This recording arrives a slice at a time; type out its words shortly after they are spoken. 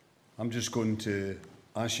I'm just going to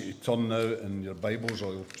ask you to turn now in your Bibles,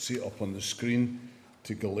 or you'll see it up on the screen,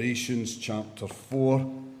 to Galatians chapter 4.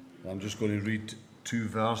 I'm just going to read two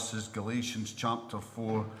verses, Galatians chapter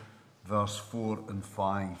 4, verse 4 and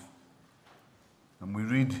 5. And we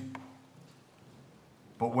read,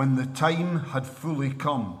 "But when the time had fully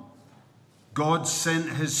come, God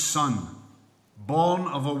sent his Son, born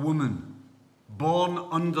of a woman, born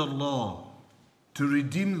under law, to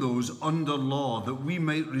redeem those under law, that we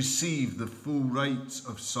might receive the full rights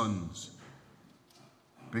of sons.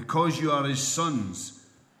 Because you are his sons,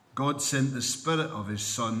 God sent the Spirit of his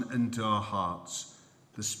Son into our hearts,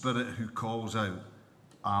 the Spirit who calls out,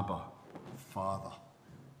 Abba, Father."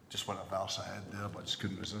 Just went a verse ahead there, but I just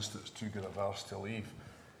couldn't resist it. It's too good a verse to leave.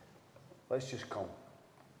 Let's just come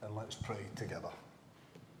and let's pray together.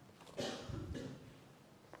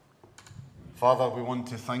 Father, we want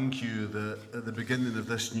to thank you that at the beginning of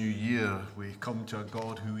this new year, we come to a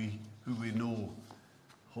God who we know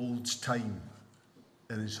holds time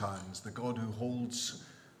in his hands, the God who holds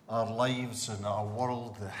our lives and our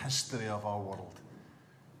world, the history of our world,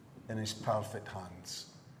 in his perfect hands.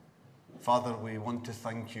 Father, we want to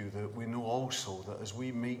thank you that we know also that as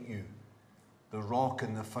we make you the rock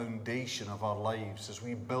and the foundation of our lives, as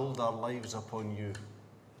we build our lives upon you,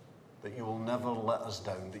 that you will never let us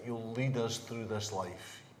down, that you'll lead us through this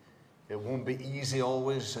life. It won't be easy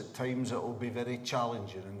always. At times it will be very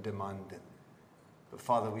challenging and demanding. But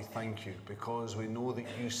Father, we thank you because we know that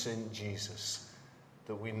you sent Jesus,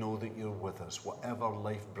 that we know that you're with us, whatever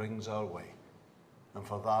life brings our way. And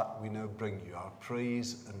for that, we now bring you our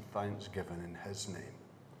praise and thanksgiving in his name.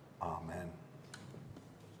 Amen.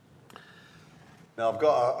 Now, I've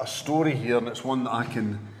got a story here, and it's one that I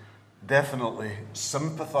can definitely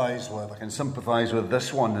sympathise with. I can sympathise with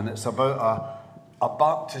this one, and it's about a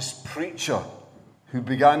Baptist preacher who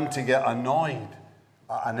began to get annoyed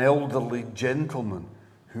at an elderly gentleman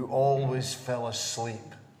who always fell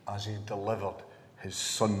asleep as he delivered his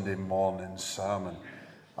Sunday morning sermon.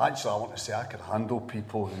 Actually, I want to say I can handle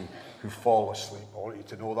people who fall asleep. I want you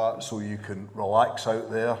to know that so you can relax out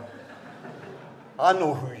there. I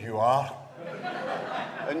know who you are,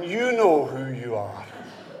 and you know who you are.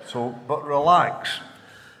 So, but relax.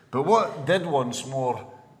 But what did once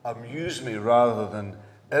more amuse me rather than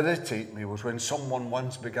irritate me was when someone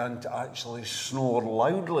once began to actually snore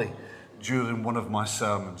loudly during one of my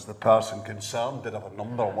sermons. The person concerned did have a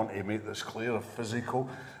number, I want to make this clear, of physical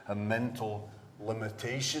and mental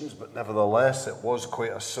limitations, but nevertheless it was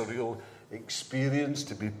quite a surreal experience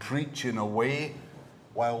to be preaching away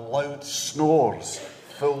while loud snores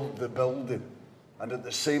filled the building, and at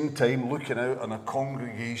the same time looking out on a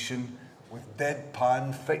congregation with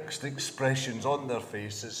deadpan fixed expressions on their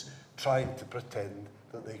faces, trying to pretend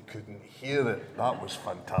that they couldn't hear it. That was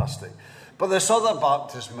fantastic. But this other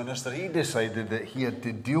Baptist minister, he decided that he had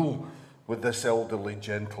to deal with this elderly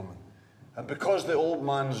gentleman. And because the old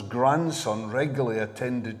man's grandson regularly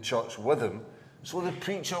attended church with him, so the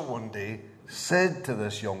preacher one day said to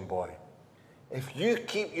this young boy, "If you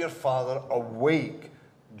keep your father awake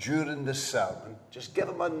during the sermon, just give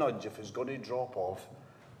him a nudge if he's going to drop off,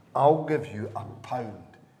 I'll give you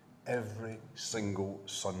 £1 every single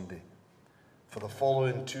Sunday." For the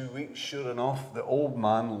following 2 weeks, sure enough, the old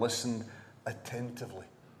man listened attentively.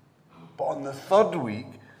 But on the third week,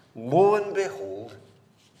 lo and behold,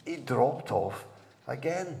 he dropped off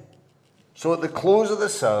again. So at the close of the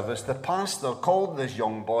service, the pastor called this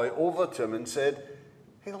young boy over to him and said,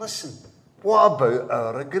 "Hey, listen, what about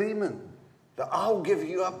our agreement that I'll give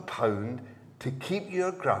you £1 to keep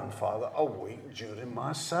your grandfather awake during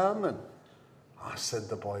my sermon?" "Ah," said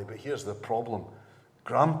the boy, "but here's the problem.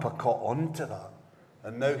 Grandpa caught on to that,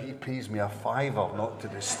 and now he pays me £5 not to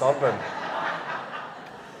disturb him."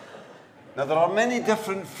 Now, there are many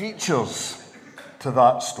different features to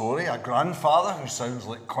that story. A grandfather who sounds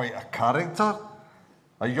like quite a character,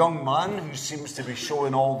 a young man who seems to be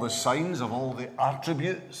showing all the signs of all the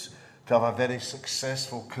attributes to have a very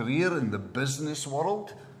successful career in the business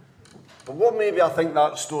world. But what maybe I think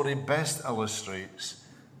that story best illustrates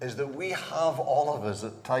is that we have, all of us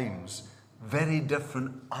at times, very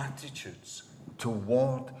different attitudes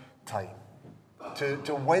toward time,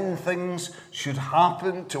 to when things should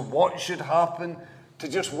happen, to what should happen, to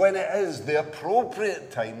just when it is the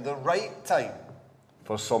appropriate time, the right time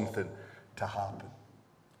for something to happen.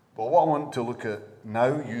 But what I want to look at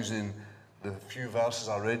now, using the few verses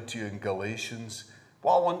I read to you in Galatians,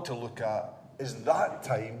 what I want to look at is that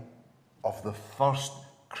time of the first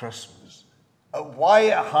Christmas, at why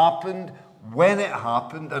it happened, when it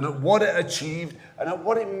happened, and at what it achieved, and at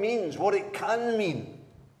what it means, what it can mean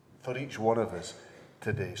for each one of us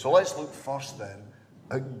today. So let's look first then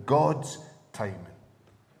at God's timing.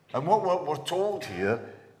 And what we're told here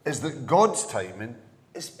is that God's timing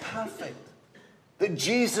is perfect. That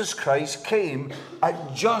Jesus Christ came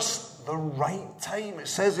at just the right time. It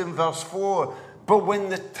says in verse 4, but when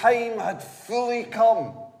the time had fully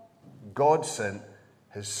come, God sent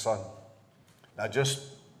his Son. Now just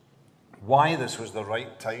why this was the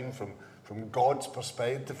right time from God's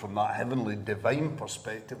perspective, from that heavenly divine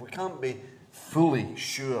perspective, we can't be fully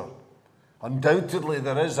sure. Undoubtedly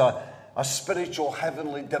there is a spiritual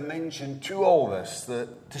heavenly dimension to all this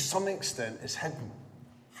that to some extent is hidden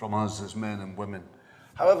from us as men and women.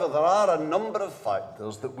 However, there are a number of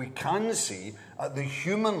factors that we can see at the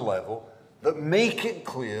human level that make it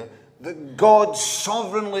clear that God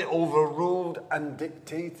sovereignly overruled and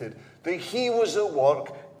dictated, that he was at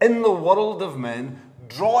work in the world of men,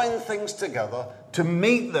 drawing things together to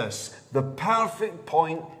make this the perfect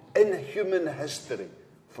point in human history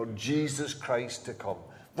for Jesus Christ to come.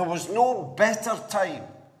 There was no better time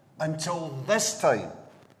until this time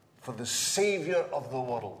for the Saviour of the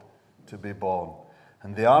world to be born.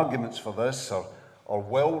 And the arguments for this are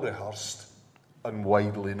well rehearsed and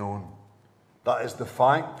widely known. That is the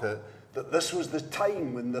fact that this was the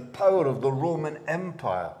time when the power of the Roman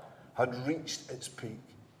Empire had reached its peak.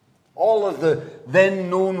 All of the then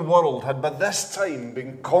known world had by this time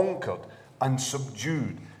been conquered and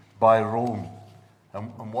subdued by Rome.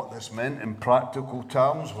 And what this meant in practical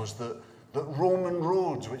terms was that Roman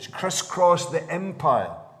roads which crisscrossed the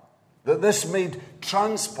empire, that this made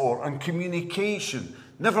transport and communication,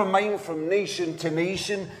 never mind from nation to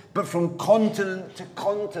nation, but from continent to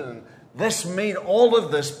continent, this made all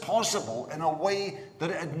of this possible in a way that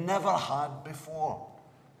it had never had before.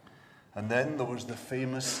 And then there was the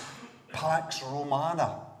famous Pax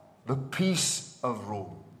Romana, the peace of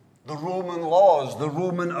Rome, the Roman laws, the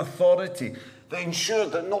Roman authority that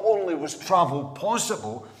ensured that not only was travel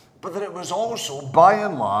possible, but that it was also, by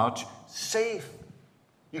and large, safe.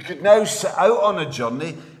 You could now set out on a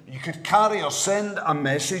journey, you could carry or send a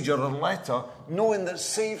message or a letter, knowing that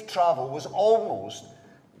safe travel was almost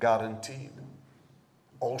guaranteed.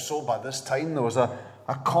 Also, by this time, there was a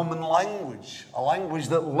common language, a language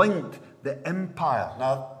that linked the empire.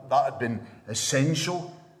 Now, that had been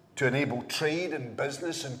essential to enable trade and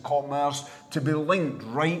business and commerce to be linked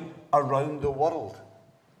right around the world.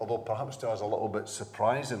 Although perhaps to us a little bit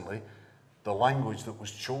surprisingly, the language that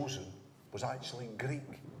was chosen was actually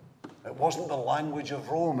Greek. It wasn't the language of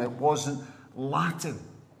Rome, it wasn't Latin.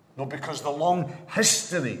 No, because the long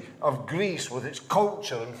history of Greece with its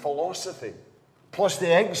culture and philosophy, plus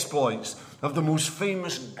the exploits of the most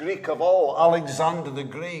famous Greek of all, Alexander the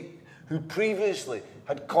Great, who previously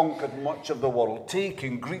had conquered much of the world,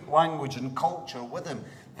 taking Greek language and culture with him.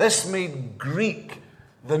 This made Greek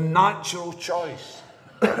the natural choice.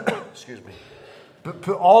 Excuse me. But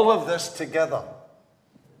put all of this together,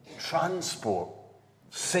 transport,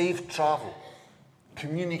 safe travel,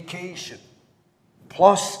 communication,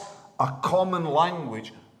 plus a common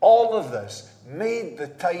language, all of this made the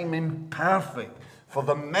timing perfect for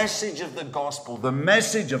the message of the gospel, the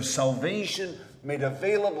message of salvation made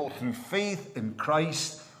available through faith in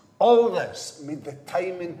Christ. All this made the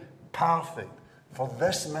timing perfect for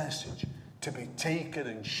this message to be taken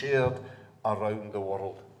and shared around the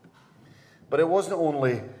world. But it wasn't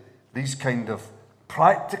only these kind of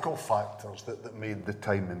practical factors that made the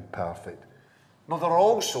timing perfect. No, there are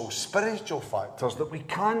also spiritual factors that we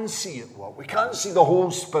can see at work. We can't see the whole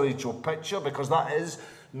spiritual picture because that is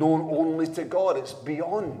known only to God. It's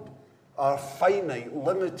beyond our finite,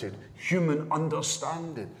 limited human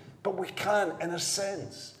understanding. But we can, in a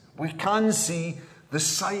sense, we can see the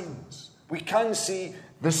signs. We can see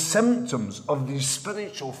the symptoms of these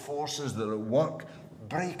spiritual forces that are at work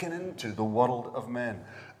breaking into the world of men.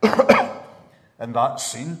 And that's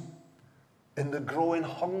seen in the growing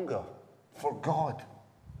hunger for God.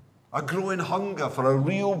 A growing hunger for a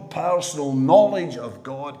real personal knowledge of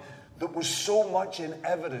God that was so much in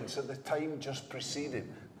evidence at the time just preceding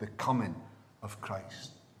the coming of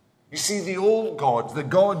Christ. You see, the old gods, the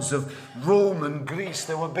gods of Rome and Greece,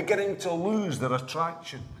 they were beginning to lose their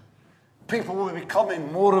attraction. People were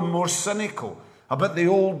becoming more and more cynical about the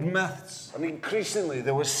old myths, and increasingly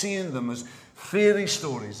they were seeing them as fairy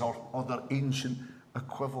stories or their ancient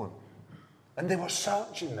equivalent. And they were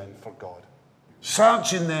searching then for God,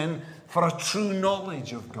 searching then for a true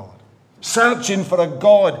knowledge of God, searching for a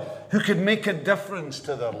God who could make a difference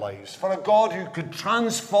to their lives, for a God who could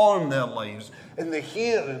transform their lives in the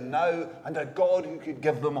here and now, and a God who could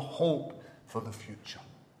give them hope for the future,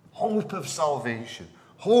 hope of salvation,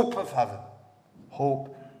 hope of heaven,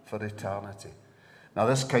 hope for eternity. Now,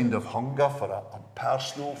 this kind of hunger for a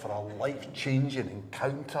personal, for a life-changing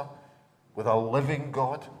encounter with a living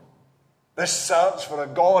God, this search for a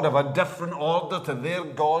God of a different order to their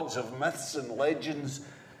gods of myths and legends,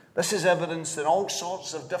 this is evidenced in all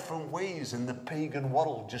sorts of different ways in the pagan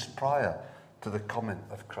world just prior to the coming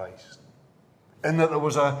of Christ. In that there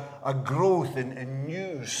was a growth in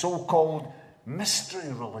new so-called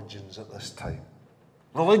mystery religions at this time.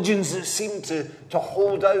 Religions that seemed to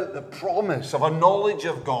hold out the promise of a knowledge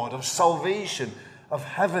of God, of salvation, of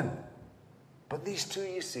heaven. But these two,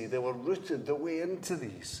 you see, they were rooted, the way into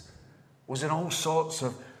these was in all sorts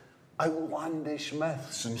of outlandish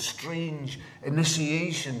myths and strange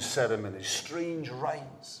initiation ceremonies, strange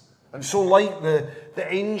rites. And so like the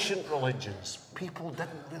ancient religions, people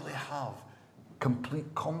didn't really have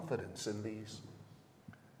complete confidence in these.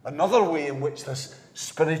 Another way in which this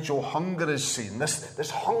spiritual hunger is seen, this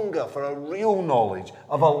hunger for a real knowledge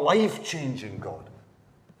of a life-changing God,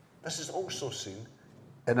 this is also seen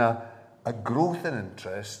in a growth in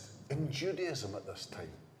interest in Judaism at this time.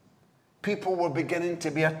 People were beginning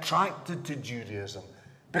to be attracted to Judaism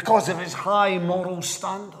because of its high moral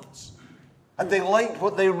standards. And they liked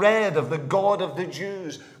what they read of the God of the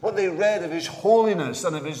Jews, what they read of his holiness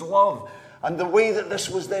and of his love, and the way that this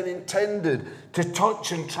was then intended to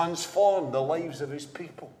touch and transform the lives of his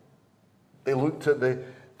people. They looked at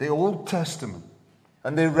the Old Testament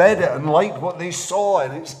and they read it and liked what they saw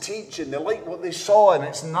in its teaching. They liked what they saw in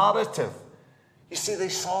its narrative. You see, they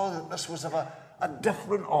saw that this was of a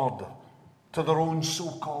different order to their own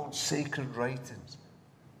so-called sacred writings.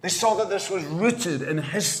 They saw that this was rooted in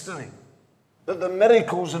history, that the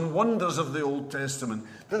miracles and wonders of the Old Testament,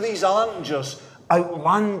 that these aren't just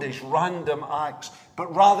outlandish, random acts,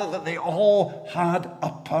 but rather that they all had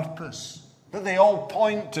a purpose, that they all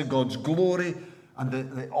point to God's glory, and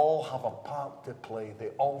that they all have a part to play. They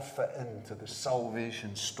all fit into the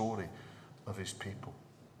salvation story of his people.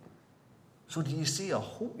 So do you see? I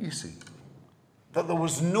hope you see that there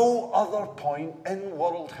was no other point in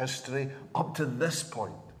world history up to this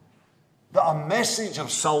point that a message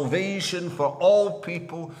of salvation for all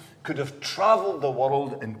people could have traveled the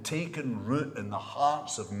world and taken root in the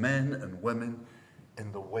hearts of men and women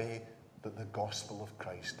in the way that the gospel of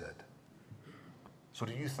Christ did. So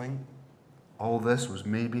do you think all this was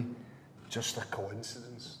maybe just a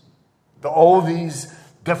coincidence? That all these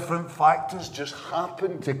different factors just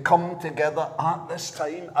happened to come together at this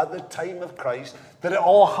time, at the time of Christ, that it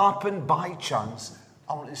all happened by chance?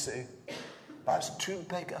 I want to say, that's too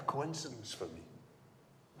big a coincidence for me.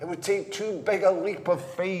 It would take too big a leap of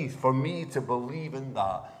faith for me to believe in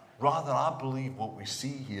that. Rather, I believe what we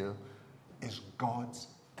see here is God's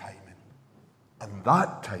timing. And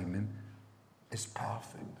that timing is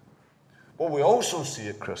perfect. What we also see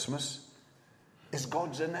at Christmas is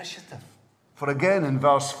God's initiative. For again, in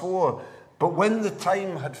verse 4, but when the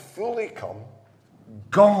time had fully come,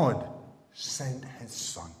 God sent his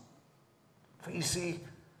Son. For you see,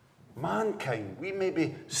 mankind, we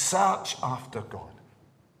maybe search after God.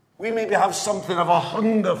 We maybe have something of a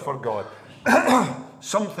hunger for God,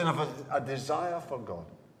 something of a desire for God.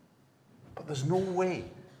 But there's no way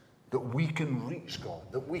that we can reach God,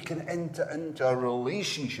 that we can enter into a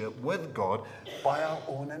relationship with God by our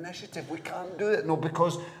own initiative. We can't do it. No,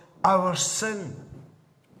 because our sin,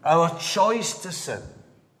 our choice to sin,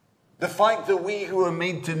 the fact that we who are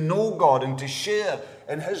made to know God and to share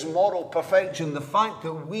in his moral perfection, the fact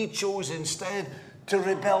that we chose instead to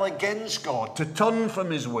rebel against God, to turn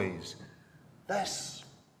from his ways, this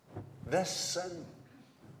sin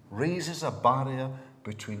raises a barrier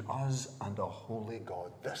between us and a holy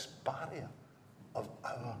God, this barrier of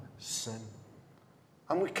our sin.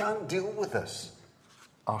 And we can't deal with this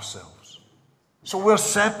ourselves. So we're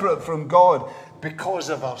separate from God because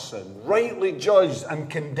of our sin, rightly judged and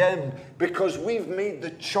condemned because we've made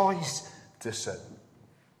the choice to sin.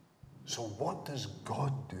 So what does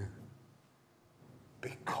God do?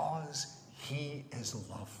 Because he is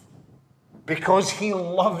love. Because he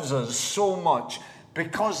loves us so much,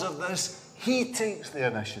 because of this, he takes the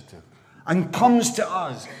initiative and comes to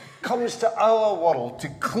us, comes to our world to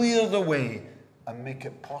clear the way and make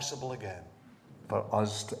it possible again for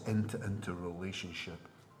us to enter into relationship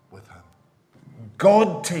with him.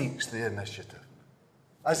 God takes the initiative.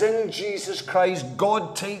 As in Jesus Christ,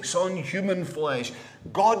 God takes on human flesh.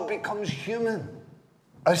 God becomes human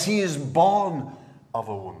as he is born of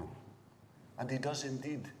a woman. And he does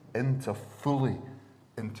indeed enter fully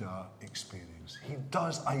into our experience. He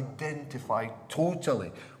does identify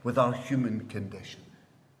totally with our human condition.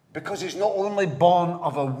 Because he's not only born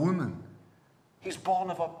of a woman, he's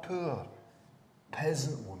born of a poor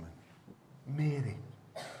peasant woman, Mary.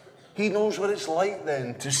 He knows what it's like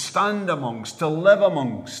then to stand amongst, to live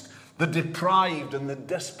amongst the deprived and the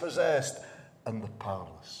dispossessed and the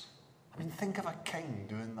powerless. I mean, think of a king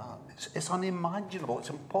doing that. It's unimaginable. It's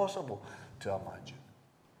impossible to imagine.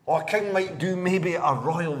 Or a king might do maybe a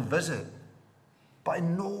royal visit, but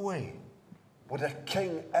in no way would a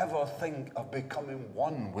king ever think of becoming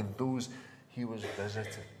one with those he was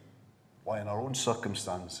visiting. Why, in our own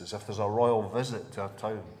circumstances, if there's a royal visit to a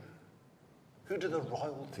town, who do the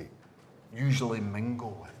royalty usually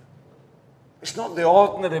mingle with? It's not the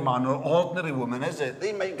ordinary man or ordinary woman, is it?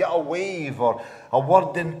 They might get a wave or a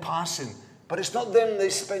word in passing, but it's not them they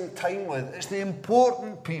spend time with. It's the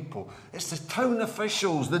important people. It's the town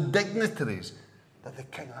officials, the dignitaries that the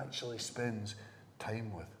king actually spends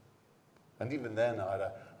time with. And even then, I had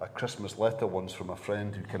a Christmas letter once from a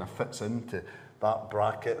friend who kind of fits into that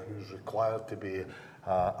bracket, who's required to be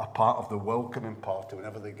a part of the welcoming party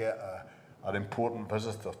whenever they get an important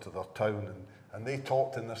visitor to their town. And they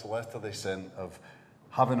talked in this letter they sent of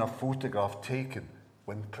having a photograph taken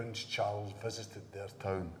when Prince Charles visited their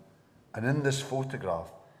town. And in this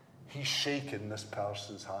photograph, he's shaking this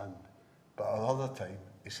person's hand. But at another time,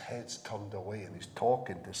 his head's turned away and he's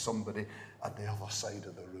talking to somebody at the other side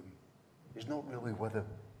of the room. He's not really with him.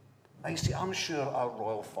 Now, you see, I'm sure our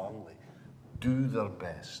royal family do their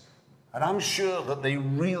best. And I'm sure that they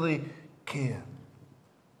really care.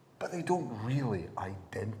 But they don't really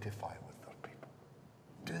identify with their people,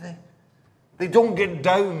 do they? They don't get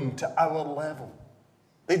down to our level.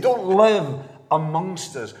 They don't live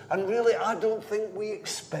amongst us. And really, I don't think we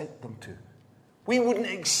expect them to. We wouldn't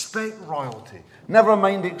expect royalty. Never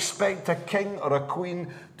mind expect a king or a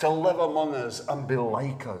queen to live among us and be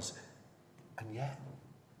like us. And yet,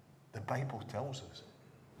 the Bible tells us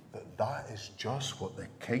that that is just what the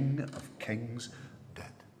King of Kings did.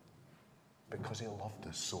 Because he loved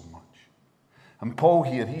us so much. And Paul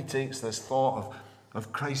here, he takes this thought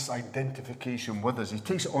of Christ's identification with us. He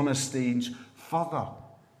takes it on a stage further.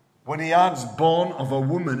 When he adds born of a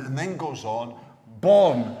woman and then goes on,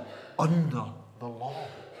 born under the law.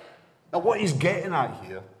 Now what he's getting at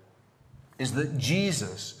here is that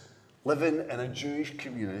Jesus, living in a Jewish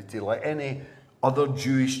community like any other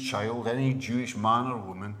Jewish child, any Jewish man or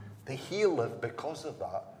woman, that he lived because of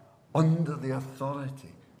that under the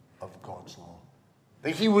authority of God's law.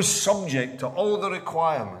 That he was subject to all the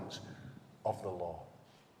requirements of the law.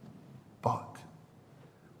 But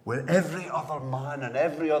where every other man and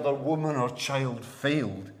every other woman or child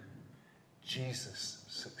failed, Jesus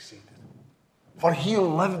succeeded. For he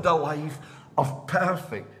lived a life of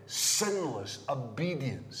perfect, sinless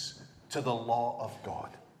obedience to the law of God.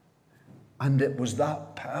 And it was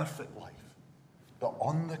that perfect life that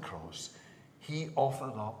on the cross he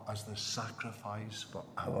offered up as the sacrifice for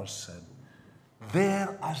our sin.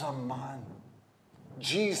 There as a man,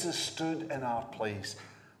 Jesus stood in our place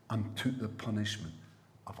and took the punishment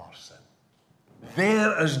of our sin.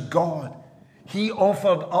 There as God, he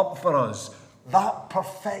offered up for us that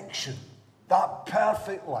perfection, that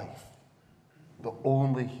perfect life that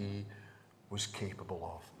only he was capable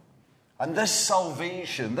of. And this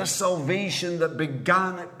salvation that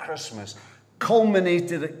began at Christmas,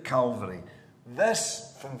 culminated at Calvary,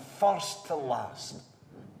 this from first to last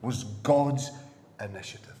was God's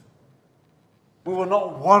initiative. We were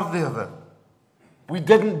not worthy of it. We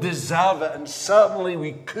didn't deserve it, and certainly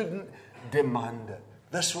we couldn't demand it.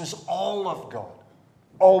 This was all of God,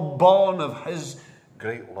 all born of his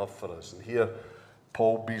great love for us. And here,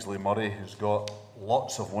 Paul Beasley Murray, who's got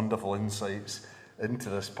lots of wonderful insights into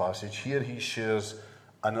this passage, here he shares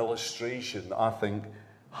an illustration that I think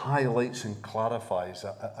highlights and clarifies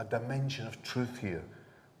a dimension of truth here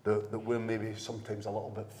that we're maybe sometimes a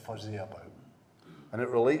little bit fuzzy about. And it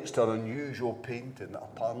relates to an unusual painting that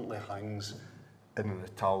apparently hangs in an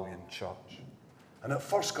Italian church. And at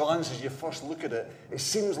first glance, as you first look at it, it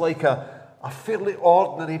seems like a fairly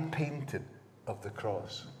ordinary painting of the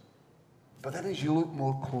cross. But then as you look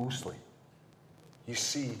more closely, you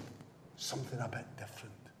see something a bit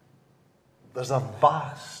different. There's a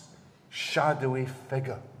vast, shadowy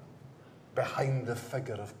figure behind the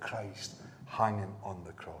figure of Christ hanging on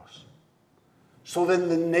the cross. So then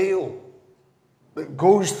the nail that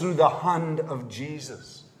goes through the hand of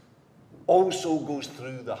Jesus also goes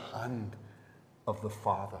through the hand of the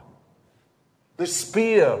Father. The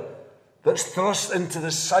spear that's thrust into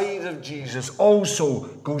the side of Jesus also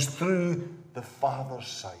goes through the Father's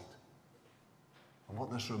side. And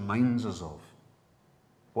what this reminds us of,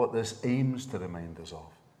 what this aims to remind us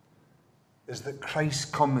of, is that Christ's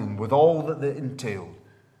coming, with all that it entailed,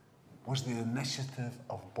 was the initiative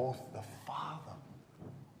of both the Father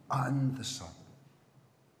and the Son.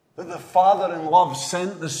 That the Father in love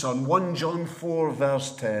sent the Son. 1 John 4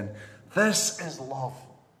 verse 10. This is love.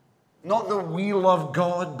 Not that we love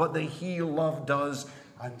God, but that He loved us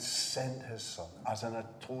and sent His Son as an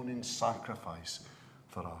atoning sacrifice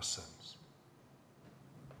for our sins.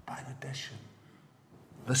 But in addition,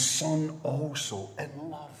 the Son also,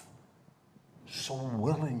 in love, so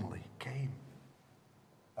willingly came.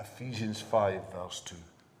 Ephesians 5 verse 2.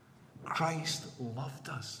 Christ loved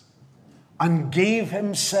us and gave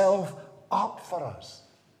Himself up for us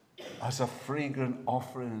as a fragrant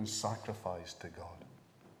offering and sacrifice to God.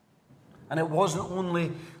 And it wasn't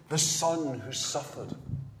only the Son who suffered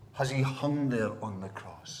as He hung there on the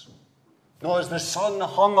cross. No, as the Son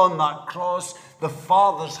hung on that cross, the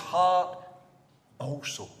Father's heart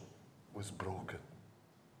also was broken.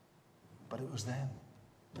 But it was them.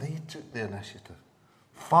 They took the initiative.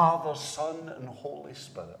 Father, Son, and Holy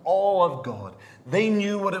Spirit, all of God. They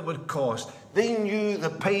knew what it would cost. They knew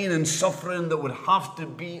the pain and suffering that would have to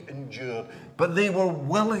be endured. But they were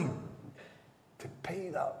willing to pay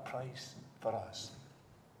that price for us,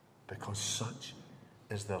 because such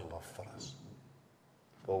is their love for us.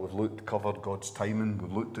 Well, we've covered God's timing.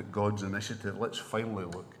 We've looked at God's initiative. Let's finally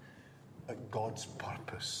look at God's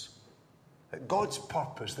purpose. At God's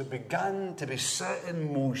purpose that began to be set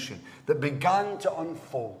in motion, that began to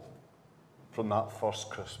unfold from that first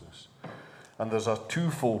Christmas. And there's a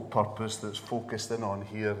twofold purpose that's focused in on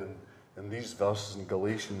here in these verses in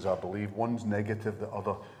Galatians, I believe. One's negative, the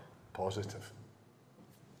other positive.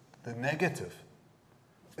 The negative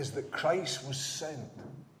is that Christ was sent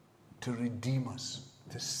to redeem us,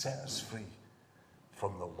 to set us free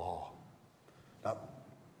from the law. Now,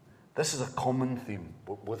 this is a common theme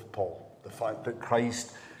with Paul. The fact that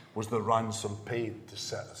Christ was the ransom paid to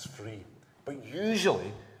set us free. But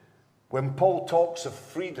usually, when Paul talks of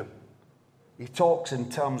freedom, he talks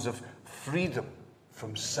in terms of freedom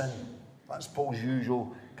from sin. That's Paul's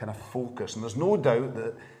usual kind of focus. And there's no doubt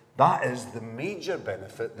that that is the major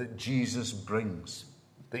benefit that Jesus brings.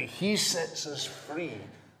 That He sets us free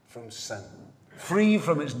from sin. Free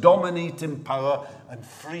from its dominating power and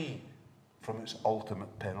free from its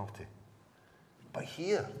ultimate penalty. But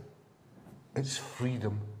here, it's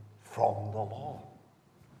freedom from the law.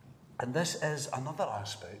 And this is another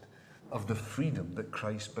aspect of the freedom that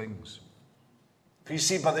Christ brings. You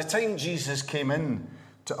see, by the time Jesus came in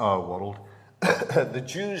to our world, the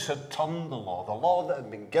Jews had turned the law that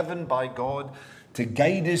had been given by God to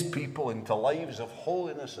guide His people into lives of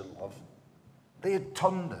holiness and love. They had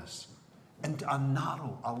turned this into a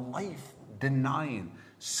narrow, a life-denying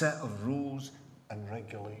set of rules and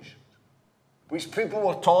regulations, which people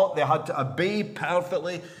were taught they had to obey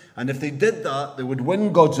perfectly, and if they did that, they would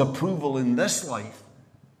win God's approval in this life,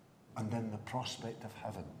 and then the prospect of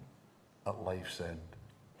heaven at life's end.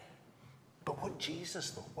 But what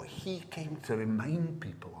Jesus, though, what He came to remind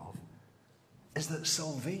people of, is that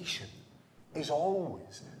salvation is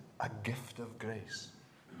always a gift of grace.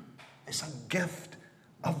 It's a gift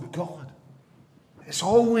of God. It's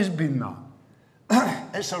always been that.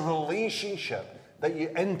 It's a relationship that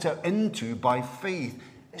you enter into by faith.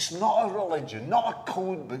 It's not a religion, not a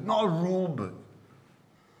code book, not a rule book.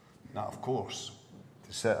 Now, of course,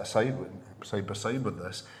 to set side by side with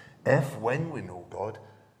this, if when we know God,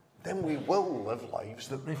 then we will live lives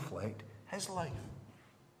that reflect His life.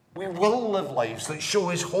 We will live lives that show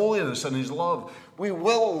His holiness and His love. We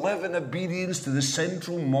will live in obedience to the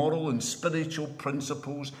central moral and spiritual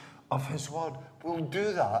principles of His Word. We'll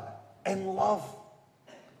do that in love.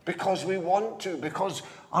 Because we want to, because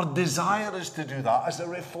our desire is to do that as a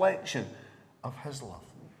reflection of His love.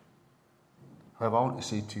 However, I want to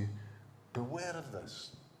say to you, beware of this.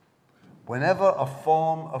 Whenever a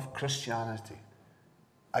form of Christianity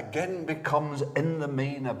again becomes in the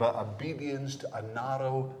main about obedience to a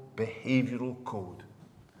narrow behavioural code,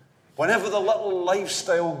 whenever the little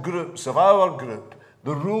lifestyle groups of our group,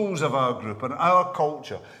 the rules of our group and our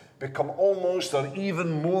culture become almost or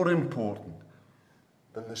even more important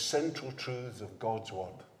than the central truths of God's Word,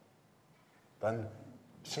 than,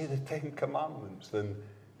 say, the Ten Commandments, than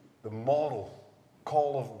the moral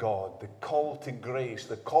call of God, the call to grace,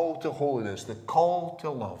 the call to holiness, the call to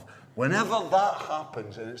love. Whenever that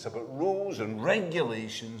happens, and it's about rules and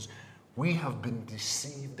regulations, we have been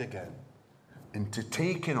deceived again into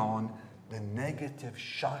taking on the negative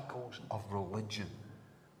shackles of religion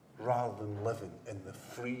rather than living in the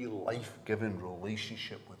free, life-giving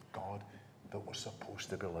relationship with God that we're supposed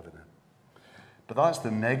to be living in. But that's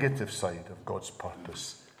the negative side of God's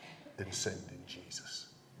purpose in sending Jesus.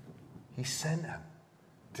 He sent him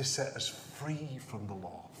to set us free from the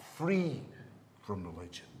law, free from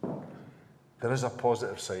religion. There is a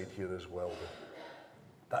positive side here as well,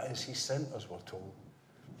 though. That is, he sent us, we're told,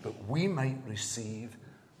 that we might receive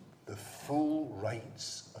the full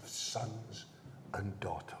rights of sons and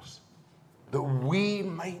daughters. That we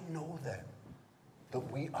might know then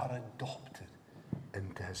that we are adopted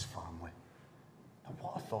into his family. And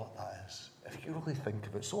what a thought that is, if you really think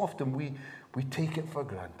of it. So often we take it for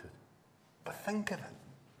granted. But think of it.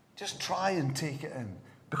 Just try and take it in.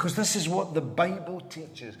 Because this is what the Bible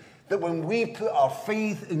teaches. That when we put our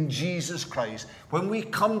faith in Jesus Christ, when we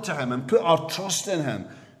come to him and put our trust in him,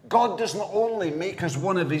 God doesn't only make us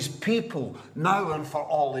one of his people now and for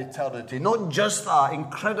all eternity. Not just that,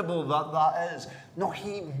 incredible that is. No,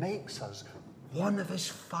 he makes us one of his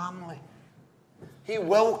family. He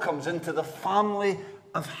welcomes into the family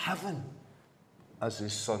of heaven as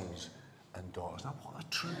his sons and daughters. Now, what a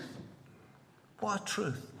truth. What a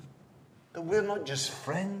truth. That we're not just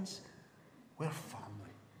friends, we're family.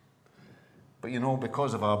 But you know,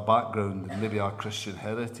 because of our background and maybe our Christian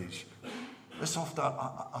heritage, this often,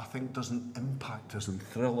 I think, doesn't impact us and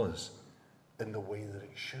thrill us in the way that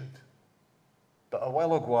it should. But a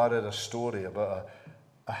while ago I read a story about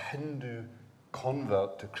a Hindu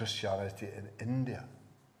convert to Christianity in India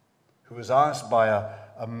who was asked by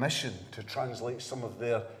a mission to translate some of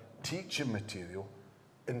their teaching material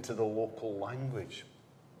into the local language.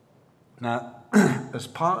 Now, as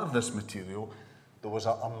part of this material, there was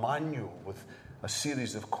a manual with a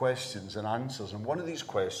series of questions and answers. And one of these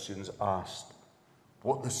questions asked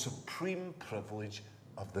what the supreme privilege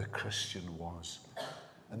of the Christian was.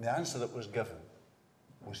 And the answer that was given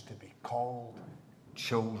was to be called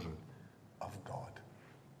children of God.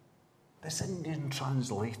 This Indian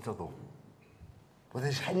translator, though, with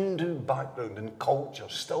his Hindu background and culture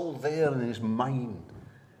still there in his mind,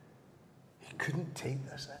 he couldn't take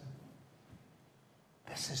this in.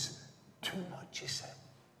 This is too much, he said.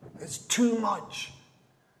 It's too much.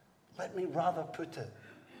 Let me rather put it,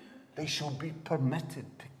 they shall be permitted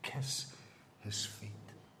to kiss his feet.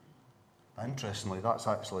 Interestingly, that's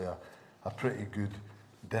actually a pretty good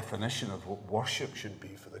definition of what worship should be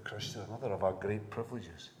for the Christian, another of our great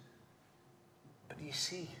privileges. But do you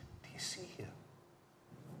see here?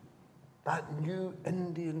 That new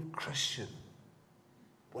Indian Christian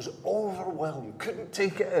was overwhelmed, couldn't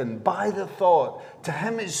take it in by the thought. To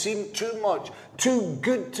him it seemed too much, too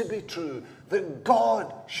good to be true, that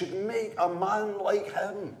God should make a man like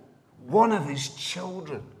him one of his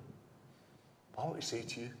children. I want to say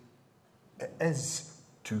to you, it is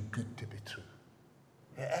too good to be true.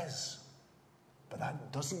 It is. But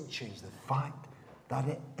that doesn't change the fact that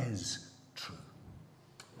it is true.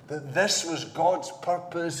 That this was God's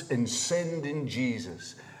purpose in sending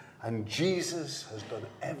Jesus. And Jesus has done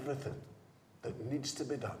everything that needs to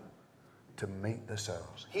be done to make this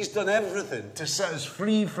ours. He's done everything to set us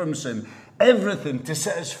free from sin, everything to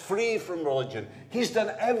set us free from religion. He's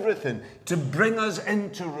done everything to bring us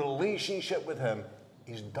into relationship with him.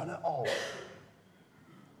 He's done it all.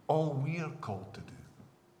 All we are called to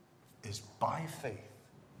do is by faith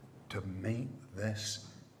to make this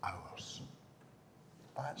ours.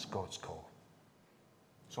 That's God's call.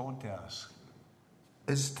 So I want to ask,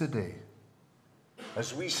 is today,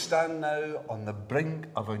 as we stand now on the brink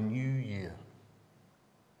of a new year,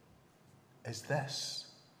 is this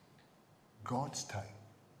God's time,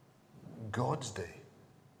 God's day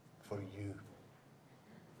for you?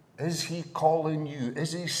 Is he calling you?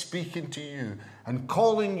 Is he speaking to you and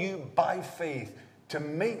calling you by faith to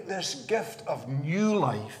make this gift of new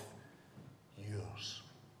life yours?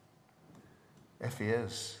 If he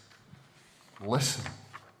is, listen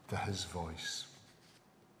to his voice.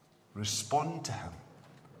 Respond to him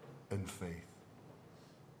in faith.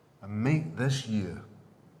 And make this year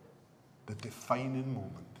the defining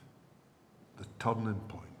moment, the turning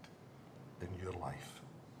point in your life.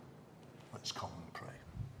 Let's come and pray.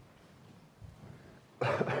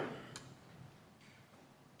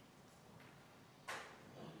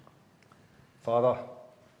 Father,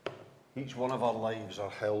 each one of our lives are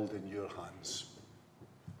held in your hands.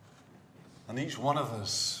 And each one of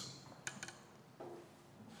us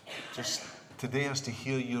just today has to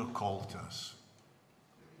hear your call to us.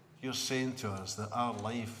 You're saying to us that our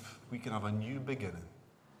life, we can have a new beginning,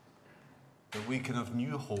 that we can have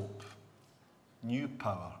new hope, new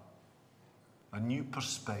power, a new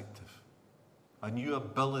perspective, a new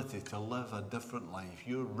ability to live a different life.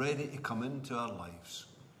 You're ready to come into our lives,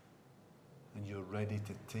 and you're ready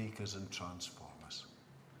to take us and transform us.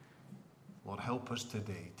 Lord, help us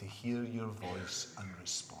today to hear your voice and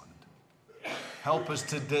respond. Help us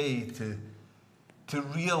today to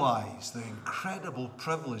realize the incredible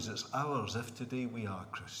privilege that's ours if today we are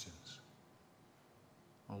Christians.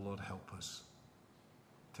 Oh Lord, help us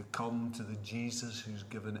to come to the Jesus who's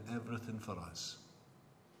given everything for us,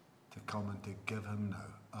 to come and to give him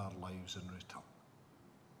now our lives in return.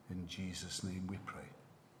 In Jesus' name we pray.